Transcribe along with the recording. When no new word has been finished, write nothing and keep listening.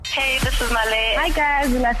Hey, this is Malay. Hi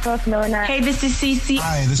guys, Ulasos Lona. Hey, this is Cece.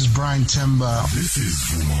 Hi, this is Brian Timber. This is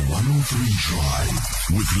Vuma 103 Drive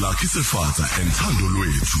with Lucky Sefatsa and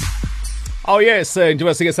Thandolwethu. Oh yes,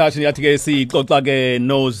 njengoba sike sathi nyathi ke sixoxa ke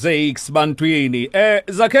no Zakes Bantwini.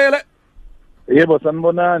 Zakhele. Yebo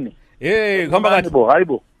sanibonani. Khamba kahle.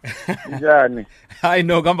 Hayibo. Njani? Hayi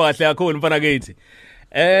no khamba kahle kakhulu mfana kithi.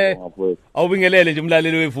 Awubingelele nje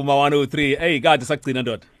umlaleli weVuma 103. Kade sagcina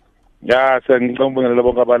ndoda. Ya, sengicela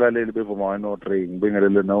bonke abalaleli beVuma 103.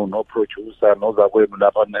 Ngibingelele no producer nozakwenu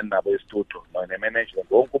lapha nabo e-studio ne manager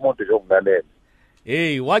wonke umuntu nje ongilalela.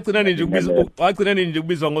 Wagcina nje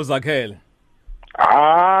ukubizwa ngoZakhele.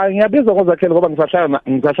 Ngiyabizwa ngoZakhele ngoba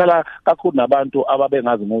ngisahlala kakhulu nabantu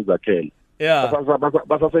ababengazi ngoZakhele. Yeah.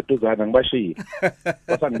 Basaseduzana ngibashiye.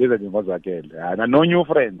 Basangibiza nje ngoZakhele. No new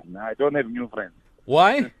friends. I don't have new friends.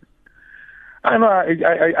 Why? I know.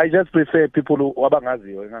 I just prefer people who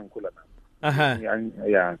abangaziyo engangikhula nabo.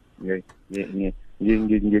 Yeah.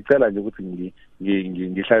 Ngicela nje ukuthi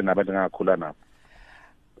ngihlale nabantu engakhula nabo.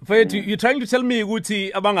 Mfethu, you trying to tell me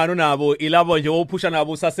ukuthi abangano nabo ilabo nje ophusha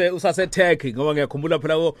nabo usase tech ngoba ngiyakhumbula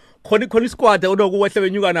phela khona isquad onokuwehle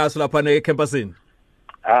benyuka naso lapha ecampusini.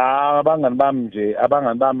 Abangani bami nje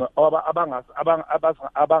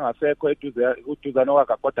abangasekho eduzane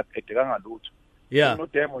kwakhe kodwa kuphethe kangalutho. Yeah. No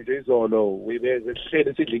demo nje izolo wibeze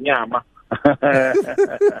sihlele sidla inyama.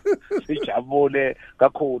 Sijabule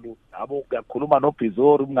kakhulu. Yabo ukukhuluma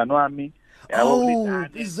noBizori umngani wami. Yabo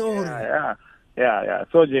Bizori. Yeah.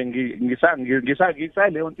 So nje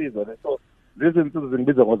ngisaleyo nsizwa le. So lezi nsizwa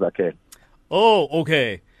zingibiza ngoZakhele. Oh,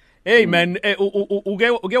 okay. Hey man,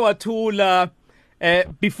 uke wathula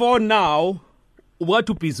before now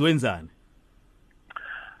ubukade ubhizi wenzani?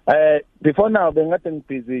 Before now bengathi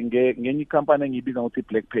ngibhizi ngenye company engiyibiza ngokuthi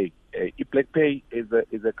BlackPay. iBlackPay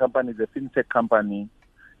is a company, is a fintech company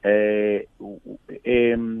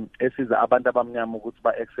esiza abantu abamnyama ukuthi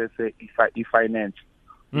ba access i-finance.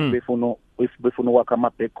 Befuna ukwakha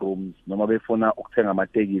ama-backrooms noma befuna ukuthenga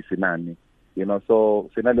amatekisi nani, you know, so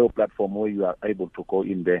sinaleyo platform where you are able to go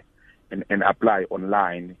in there and apply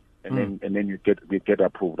online and then you get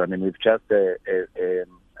approved. And then we've just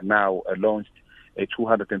now launched a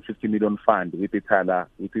 250 million fund with Ithala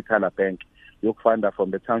Bank. You fund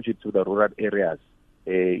from the township to the rural areas.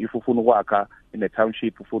 If ufuna ukwakha in the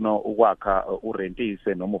township, ufuna ukwakha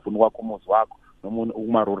urentise noma ufuna ukwakha umuzi wakho noma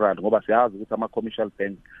uma rural ngoba siyazi ukuthi ama commercial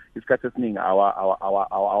bank isikhathi esiningi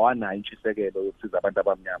awanayo intshisekelo yokusiza abantu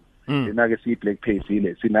abamnyama. Sina-ke siyi-BlackPay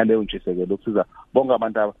sinaleyo ntshisekelo yokusiza bonke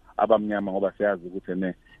abantu abamnyama ngoba siyazi ukuthi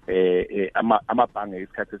amabhange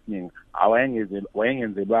isikhathi esiningi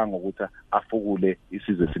wayengenzelwanga ukuthi afukule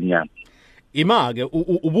isizwe esimnyama. Ima-ke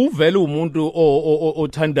ubuvela umuntu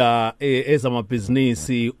othanda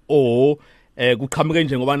ezamabhizinisi kuqhamuke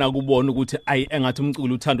nje ngoba nakubona ukuthi engathi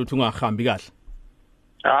umculo uthanda ukuthi ungahambi kahle.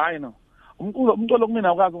 Hayi no. Umculo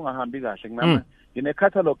kumina ukazi ungahambi kahle ngine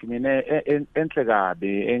catalog mina enhle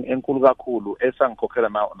kabi enkulu kakhulu esangikhokhela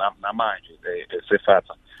namanje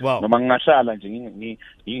Sefatsa. Noma ngingahlala nje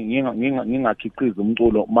ngingakhiqiza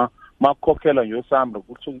umculo makukhokhela nje usamba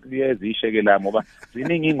ukuthi liyeza ishekela ngoba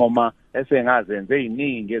ziningi ingoma esengazenze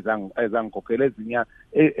eziningi ezangikhokhela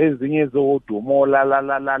ezinye ezodumo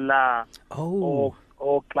la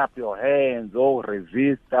clap your hands,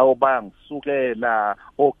 resist, bangisukela,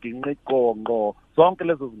 ginqa iqonqo, zonke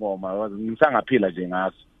lezo zingoma ngisangaphila nje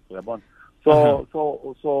ngazo, uyabona.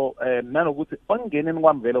 So nanokuthi ongeneni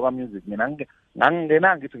kwami vele kwa music mina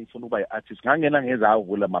ngangena ngithi ngifuna ukuba i-artist, ngangena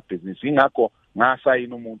ngezavula amabhizinisi, ingakho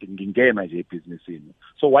ngasayina umuntu ngingena nje ebhizinisini.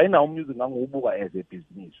 So why now music ngangiwubuka as a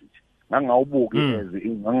business nje, ngangawubuki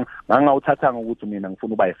ngangawuthathanga ukuthi mina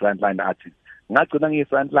ngifuna ukuba i-frontline artist. Ngagcina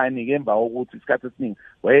ngiyi-frontline ngemva kokuthi isikhathi esiningi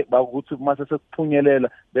bakuthi mase sekuphumelela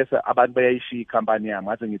bese abantu bayayishiya ikhampani yami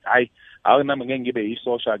ngathi ngithi hayi nami ngeke ngibe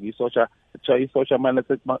isosha manje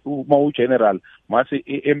uma ugeneral mase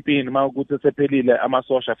empini uma ukuthi sephelile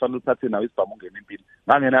amasosha afanele uthathe nawo isibhamu ungena empini.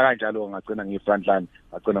 Ngangena kanjalo ngagcina ngiyi-frontline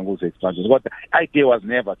ngagcina nguZakes Bantwini kodwa idea was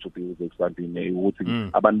never to be uZakes Bantwini ukuthi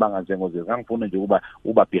abantu bangazengoze ngangifuna nje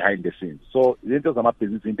uba behind the scenes. So izinto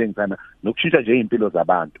zamabhizinisi into engithanda nokushintsha nje impilo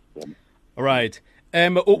zabantu. Right.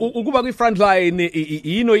 Ukuba kwi-frontline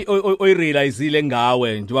yini oyirealizile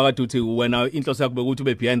ngawe njengoba kade uthi wena inhloso yakho bekuthi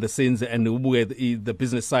ube behind the scenes and ubuke the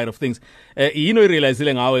business side of things. Yini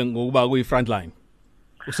oyirealizile ngawe ngokuba kwi-frontline?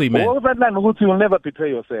 Frontline ukuthi you'll never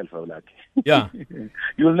betray yourself, Lucky. Yeah.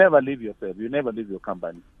 You'll never leave yourself. You never leave your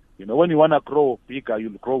company. You know, when you want to grow bigger,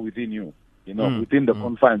 you'll grow within you. You know, within the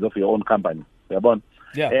confines of your own company.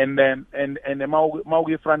 Yeah. And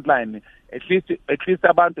mawuki frontline at least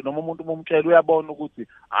abantu noma umuntu umtshela uyabona ukuthi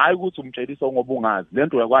hayi ukuthi umtshelisa ngoba ungazi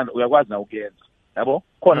lento uyakwazi na ukuyenza. yabo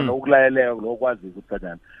khona nokulayeleka lokwazi ukuthi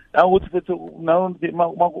kanjani ukuthi futhi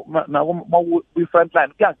kwi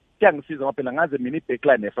frontline kuyangisiza ngoba phela ngaze mina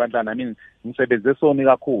i-backline ne-frontline I mean ngisebenze soni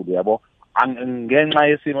kakhulu yabo ngenxa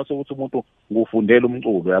yesimo sokuthi umuntu ngufundela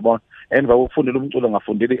umculo yabo emva kokufundela umculo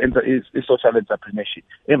ngafundela i-social entrepreneurship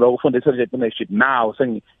emva kokufundela i-social entrepreneurship now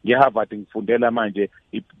sengiye-Harvard ngifundela manje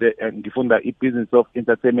ngifunda i-business of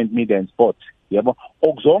entertainment media and sport yabo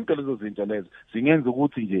okuzonke lezo zinto lezo zingenza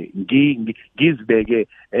ukuthi nje ngizibeke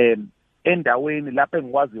endaweni lapho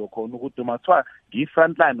engikwaziyo khona ukuthi uma kuthiwa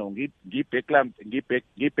ngi-frontline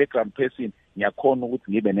ngi-background person ngiyakhona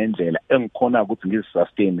ukuthi ngibe nendlela engikhona ukuthi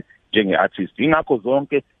ngizisustain njenge-artist ingakho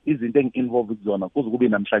zonke izinto engi-involve kuzona kuze kube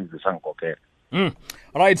namhlanje zisangikhokhela.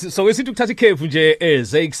 Right, so wesithi ukuthatha ikhefu nje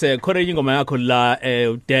Zakes khona ingoma yakho la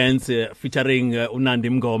dance featuring uNandi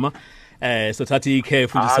Mngoma so thatha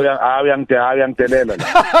ikhefu nje ayangidelela la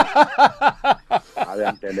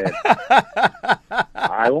ayangidelela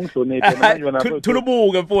hayi ungihloniphe manje wena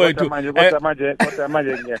thulubuke mfowethu kodwa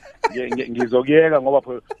manje ngizokuyeka ngoba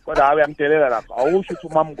kodwa ayangidelela lapha awusho ukuthi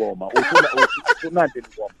uMamngoma uthi uNandi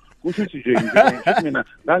Mngoma kusho ukuthi nje mina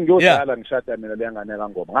ngangiyodlala ngishada mina leyangane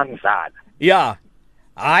kaNgoma ngangidlala yeah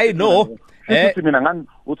I know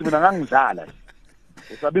uthi mina ngangidlala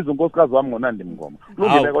usabiza unkosikazi wami ngoNandi Mngoma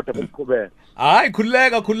kulungile kodwa besiqhubeka hayi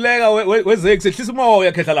khululeka wezeke sehlisa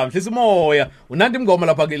umoya khehla lami hlisa umoya uNandi Mngoma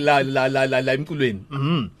lapha la emculweni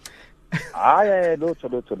lotho.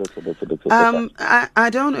 I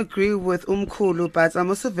don't agree with Umkhulu, but I'm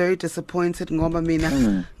also very disappointed ngoba mina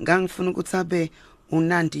ngangifuna ukuthi abe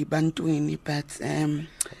uNandi Bantwini, but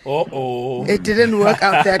it didn't work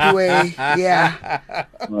out that way. Yeah.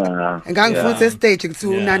 Ngangifuna stage kuthi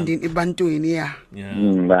uNandi Bantwini yeah.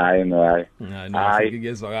 Hayi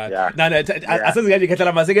ngiyezwakala asizikaje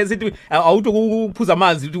khehla maseke sithi awuthi ukuphuza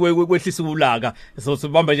amanzi ukuthi kwehlisa ulaka so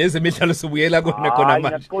sibamba nje ezemidlalo sobuyela khona manje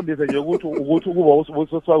ngiyaqondisa nje ukuthi kuba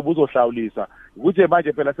uzohlawulisa ukuthi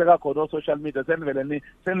manje phela sekakhona social media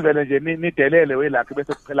senivele nje nidelele welakhe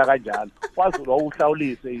bese kuphela kanjalo kwazi lo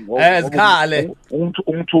uhlawulise ezikhale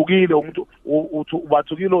umthukile umuntu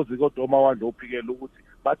ubathukile ozikodwa wandle uphikela ukuthi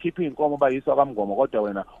bakhipha inkomo bayiswa kaMngoma kodwa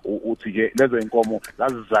wena uthi nje lezo inkomo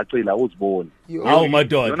zazizacila uzibone hawu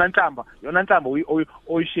madoda yona nhlamba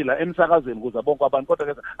oyishila emsakazweni kuza bonke abantu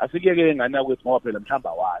kodwa ke asikeke ingane yakwethu ngoba phela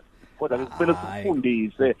mhlamba wazi kodwa ke kumele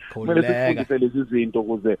sifundise lezi zinto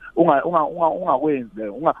ukuze ungakwenze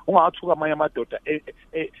ungathuka amanye amadoda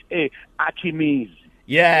akhimizi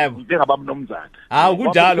yebo njengabamnomzana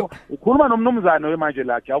kunjalo ukhuluma nomnomzana wemanje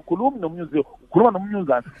lakhe awukhulumi nomnyuzi ukhuluma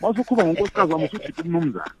nomnyuzana masukhuluma ngonkosikazi wami usuthi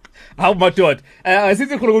umnomzana hawu madoda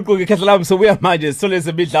asithi khona ukuthi khehla lami sobuya manje sole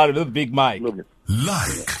semidlalo lo Big Mike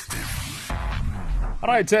like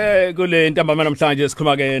right kule ntambama namhlanje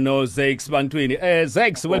sikhuluma ke no Zakes Bantwini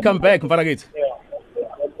Zakes welcome back mfanakithi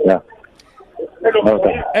yeah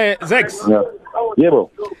Zakes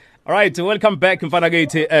yebo alright welcome back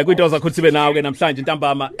mfanakithi kwinto zakho sibe nawe ke namhlanje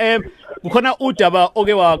ntambama kukhona udaba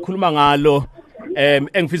oke wakhuluma ngalo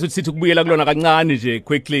engifisa ukuthi sithi kubuyela kulona kancane nje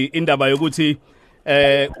quickly indaba yokuthi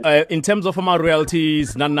in terms of ama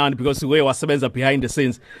royalties nani because we wasebenza behind the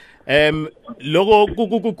scenes lokho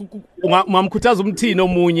ungamkhuthaza umthini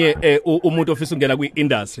omunye umuntu ofisa ungena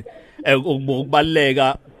kwi-industry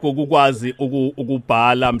ukubaleka kokukwazi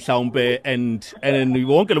ukubhala mhlawumbe and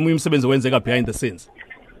wonke lo munye umsebenzi wenzeka behind the scenes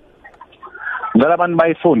ngala abantu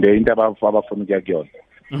bayifunde into abafuna ukuya kuyona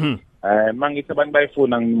mangithi abantu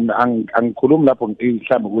bayifuna angikhulumi lapho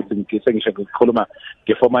mhlawumbe ukuthi ngisengisho ukukhuluma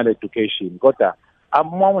nge-formal education kodwa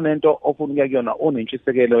uma nento ofuna ukuya kuyona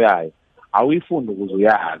unentshisekelo yayo awuyifundi ukuze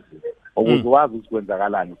uyazi ukuze wazi ukuthi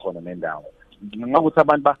kwenzakalani khona nendawo ngakuthi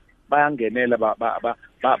abantu bayangenela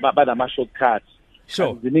banama shortcuts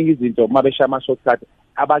sure ziningi izinto uma besha ama shortcuts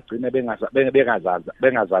abagcina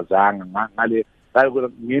bengazazanga ngale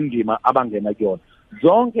ngendima abangena kuyona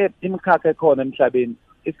zonke imikhakha ekhona emhlabeni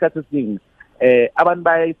isikhathi esiningi abantu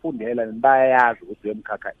bayayifundela bayayazi ukuthi le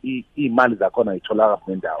mikhakha imali zakhona itholakala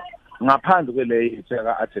nendawo ngaphandle kweleyo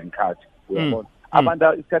itheka art and craft uyabona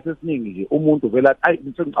abantu isikhathi esiningi nje umuntu vela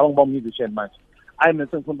ngicabanga uba musician manje mina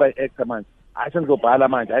sengifuna uba actor manje sengizobhala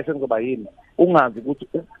manje sengizoba yini ungazi ukuthi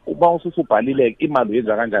uba ususubhalile imali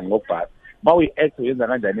uyenza kanjani ngokubhala ma uyi-actor uyenza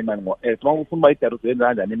kanjani imali ngo-actor ma ufuna uba i-director uyenza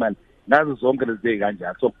kanjani imali nazo zonke lezi zinto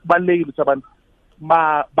kanjalo so kubalekile ukuthi abantu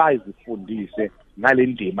bayizifundise ngale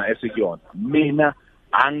ndima esikuyona mina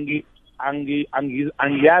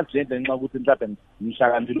angiyazi lento ngenxa ukuthi mhlawumbe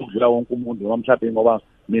ngihlakaniphile ukudlula wonke umuntu noma mhlawumbe ngoba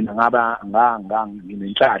mina ngaba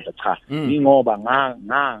nginenhlanhla cha ingoba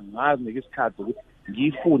ngazinika isikhathi ukuthi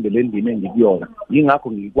ngiyifunde le ndima engikuyona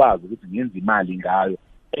yingakho ngikwazi ukuthi ngenze imali ngayo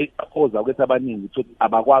oza ukuthi abaningi ukuthi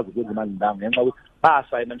abakwazi ukwenza imali ndawo ngenxa ukuthi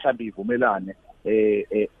basayina mhlawumbe ivumelane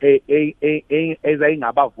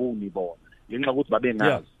ezayingabavuni bona ngenxa ukuthi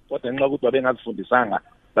babengazi kodwa ngenxa ukuthi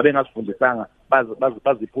babengazifundisanga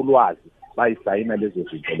baziphulwazi bayisayina lezo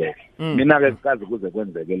zinto lezo mina ke kazi kuze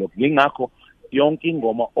kwenzeke lokho ngingakho yonke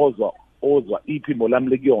ingoma ozwa iphimbo lami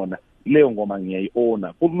lekuyona leyo ngoma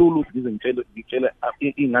ngiyayiona kulula ukuthi ngitshele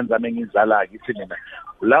ingane zami engizala kithi mina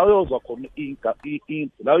la uyozwa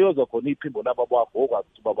khona iphimbo laba bakho okwazi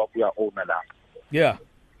ukuthi baba kuya-owna lapho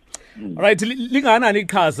right linganani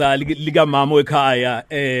iqhaza lika mama ekhaya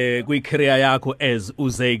kwi-career yakho as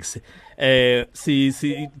uZakes si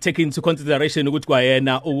take into consideration ukuthi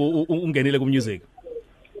kwayena ungenile ku-music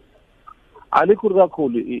alikhulu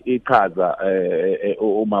kakhulu iqhaza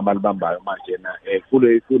umama libambayo manje na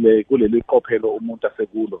kuleli qophelo umuntu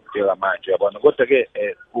asekulo njengamanje yabona kodwa ke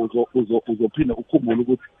uzophinda ukukhumbula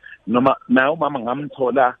ukuthi noma naye umama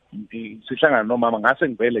ngamthola sihlangana nomama ngase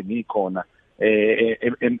ngivele ngikhona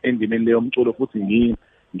endimeni leyo mculo futhi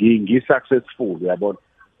ngi-successful yabona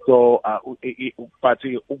so but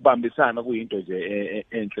ukubambisana kuyinto nje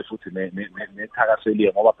enhle futhi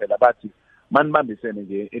nethakaseliye ngoba phela bathi manibambisene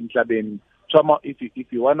nje emhlabeni so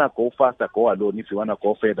if you wanna go faster go alone if you wanna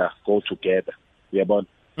go further go together uyabona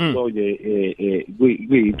so nje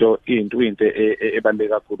kuyinto ebaluleke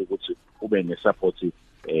kakhulu ukuthi ube ne-support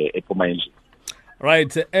ephuma endlini.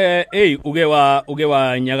 Right uke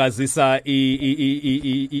wanyakazisa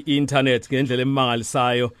i-internet ngendlela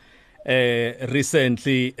emangalisayo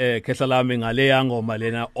recently khehla lami ngale yangoma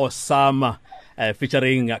lena Osama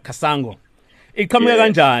featuring Kasango iqhamuka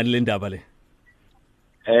kanjani le ndaba le?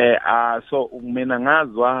 So mina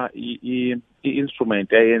ngazwa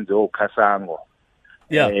i-instrument eyenze uKhasango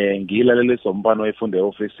ngiyilalele sombano efunde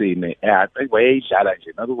ofisini wayeyidlala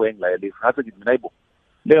nje nakuwengilalelisa ngathi ngithi mina ayibo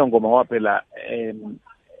leyo ngoma waphela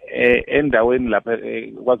endaweni lapha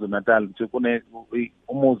KwaZulu-Natal kune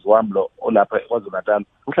umuzi wami lo olapha KwaZulu-Natal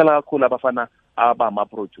uhlala kakhulu abafana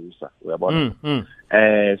abama-producer uyabona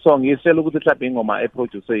so ngisela ukuthi mhlawumbe ingoma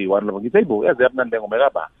eproducer yi-one lapho ngithi ayibo yaze yabunani le ngoma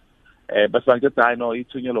ekaba bese ngithi hayi no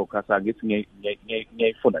ithunyelwa uKhasa ngithi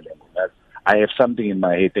ngiyayifuna le ngoma I have something in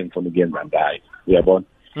my head engifuna ukuyenza ngayo uyabona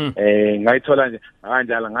ngayithola nje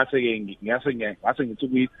kanjalo ngase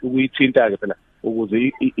ngithi ukuyithinta ke phela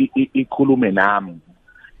ukuze ikhulume nami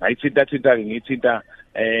ngayithinta ke ngiyithinta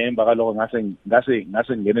emva kaloko ngase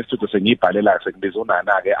ngene e-studio sengiyibhalela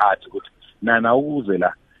sengibizonana ke athi ukuthi nana ukuze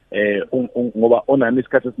la ngoba onani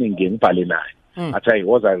isikhathi esiningi ngibhale naye athi hayi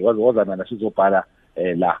woza nana sizobhala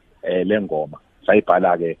la le ngoma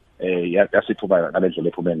sayibhala ke yasiphuma ngalendlela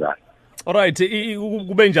ephume ngayo. All right,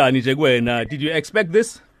 kube njani nje kuwena? Did you expect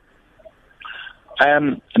this?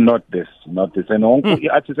 Not this and onke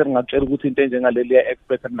artist engacela ukuthi into enjengaleli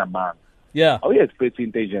expect namanga. Yeah. Awuye expect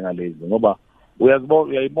into enjengalezi ngoba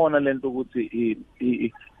uyayibona lento ukuthi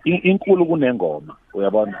inkulu kunengoma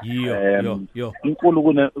uyabona.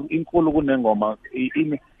 Inkulu kunengoma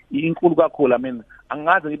inkulu kakhulu. I mean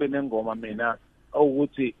angaze ngibe nengoma mina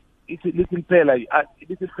ukuthi lithi phela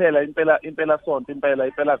impela sonto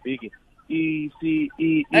impela viki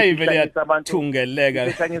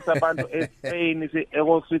thungeleka abantu eSpain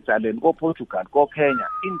eSwitzerland koPortugal koKenya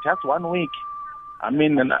in just 1 week. I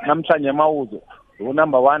mean namhlanje mawuzo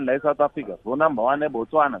number 1 la eSouth Africa, number 1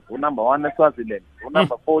 eBotswana, number 1 eSwaziland,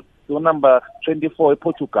 number 4, number 24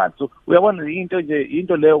 ePortugal. So uyabona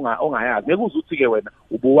into leyo ongayazi ngekuzuthi ke wena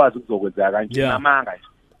ubuwazi ukuzokwenzeka kanje namanga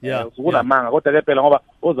nje. Kulamanga kodwa ke phela ngoba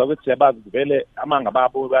oza ukuthi siyabazi vele amanga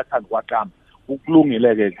babo bayathanda ukwaqamba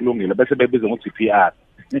kulungile bese bebiza ngokuthi PR.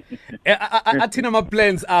 Athina ama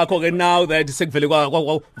plans akho ke now that sekuvele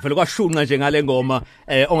kwashunqa nje ngale ngoma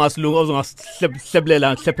ongasilunga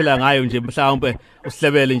ozongahlephela ngayo nje mhlawumbe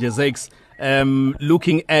usihlebele nje Zakes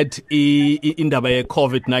looking at indaba ye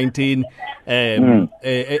COVID-19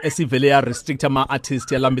 esivele ya restrict ama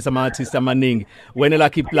artists yalambisa ama artists amaningi wena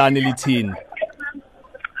lakho iplan elithini?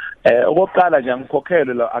 Okokuqala nje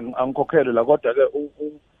angikhokhele la kodwa ke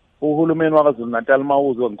uhulumeni waKwaZulu-Natal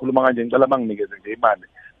mawuzo ngikhuluma kanje ngicela banginikeze nje imali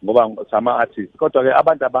ngoba sama artists kodwa ke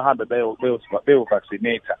abantu abahambe beyo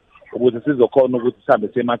vaccinate ukuze sizokhona ukuthi sihambe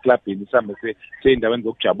semaclubini sihambe seyindaweni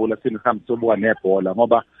zokujabula sihambe sobuka nebhola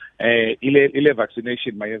ngoba ile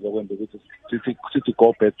vaccination mayenza ukwenza ukuthi sithi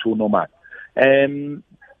go back to normal.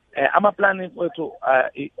 Ama plan wethu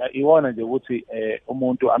iwona nje ukuthi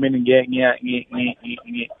umuntu I mean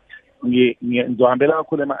ngizohambela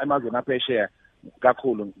kakhulu emazweni aphesheya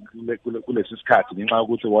kakhulu kulesi sikhathi ngenxa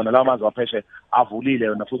yokuthi wona lawo mazwe aphesheya avulile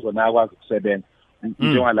yona futhi wona ayakwazi ukusebenza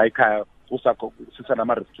njengoba la ekhaya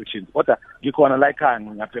sisanama restrictions kodwa ngikhona la ekhaya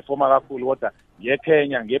ngiyaperforma kakhulu kodwa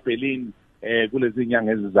ngeKenya ngeBerlin kulezi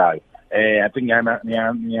inyanga ezizayo I think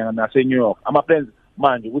ngiyana New York ama plans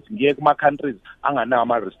manje ukuthi ngiye kuma countries anganawo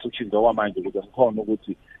ama restrictions okwamanje ukuze ngikhona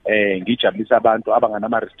ukuthi ngijabulisa abantu abangana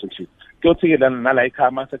ama restrictions kuyothi nala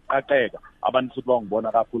ikhama sekuqaqeka abantu futhi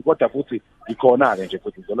bangibona kakhulu kodwa futhi ikhona ke nje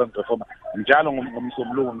futhi ngizolo ngiperforma njalo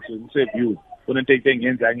ngomsomlungu ngiseview kunento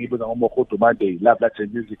engiyenza ngiyibuza ngoMokhodo Monday lapha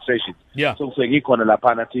music sessions so sengikhona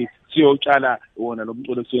lapha nathi siyotshala wona lo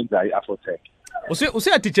mculo esiyenzayo iAfrotech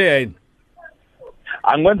usiya DJ yini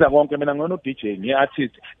angwenza konke mina ngona DJ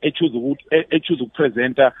ngiartist echoose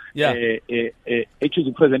ukupresenta echoose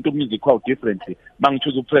ukupresenta umusic quite differently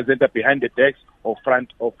mangichoose ukupresenta behind the decks or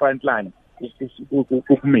front line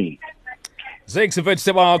ukumi Zakes Bantwini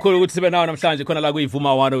sibonga kakhulu ukuthi sibe nawo namhlanje khona la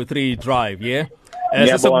kuyiVuma 103 Drive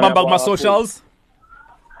sesokubamba kuma socials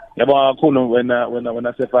yabonga kakhulu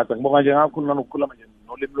wena Sefatsa ngibonga nje kakhulu nanokukhuluma nje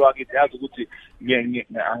nolimi lwakithi yazi ukuthi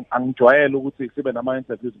angijwayele ukuthi sibe nama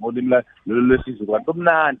interviews ngolimi lwesizwe kwanto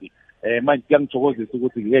mnandi manje kuyangithokozisa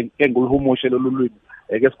ukuthi ke nguluhumushe lolulwimi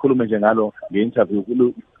ke sikhulume nje ngalo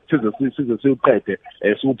nge-interview size siuqede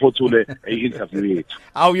siuphothule i-interview yethu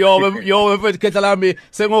yo mfethu khetha lami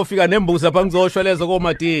sengofika nembuzi lapha ngizoshweleza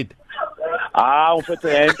koMadida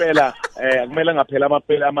ufethe impela kumele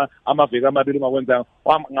ngaphela amaviki amabili ungakwenza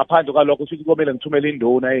ngaphandle kwalokho futhi komele ngithumele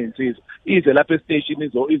indona eyinsizwa ize lapha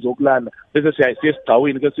estation izokulana bese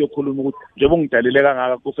siyasigcawini ke siyokhuluma ukuthi njengoba ungidalile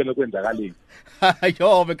kangaka kufanele kwenzakaleni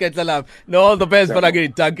yo bekhetha lami no all the best for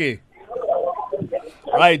again danke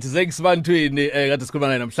Right, Zakes Bantwini kade sikhuluma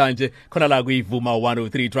naye namhlanje khona la kuyiVuma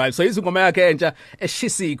 103 Drive. So izingoma yakhe entsha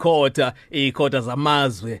eshisa ikhota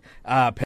zamazwe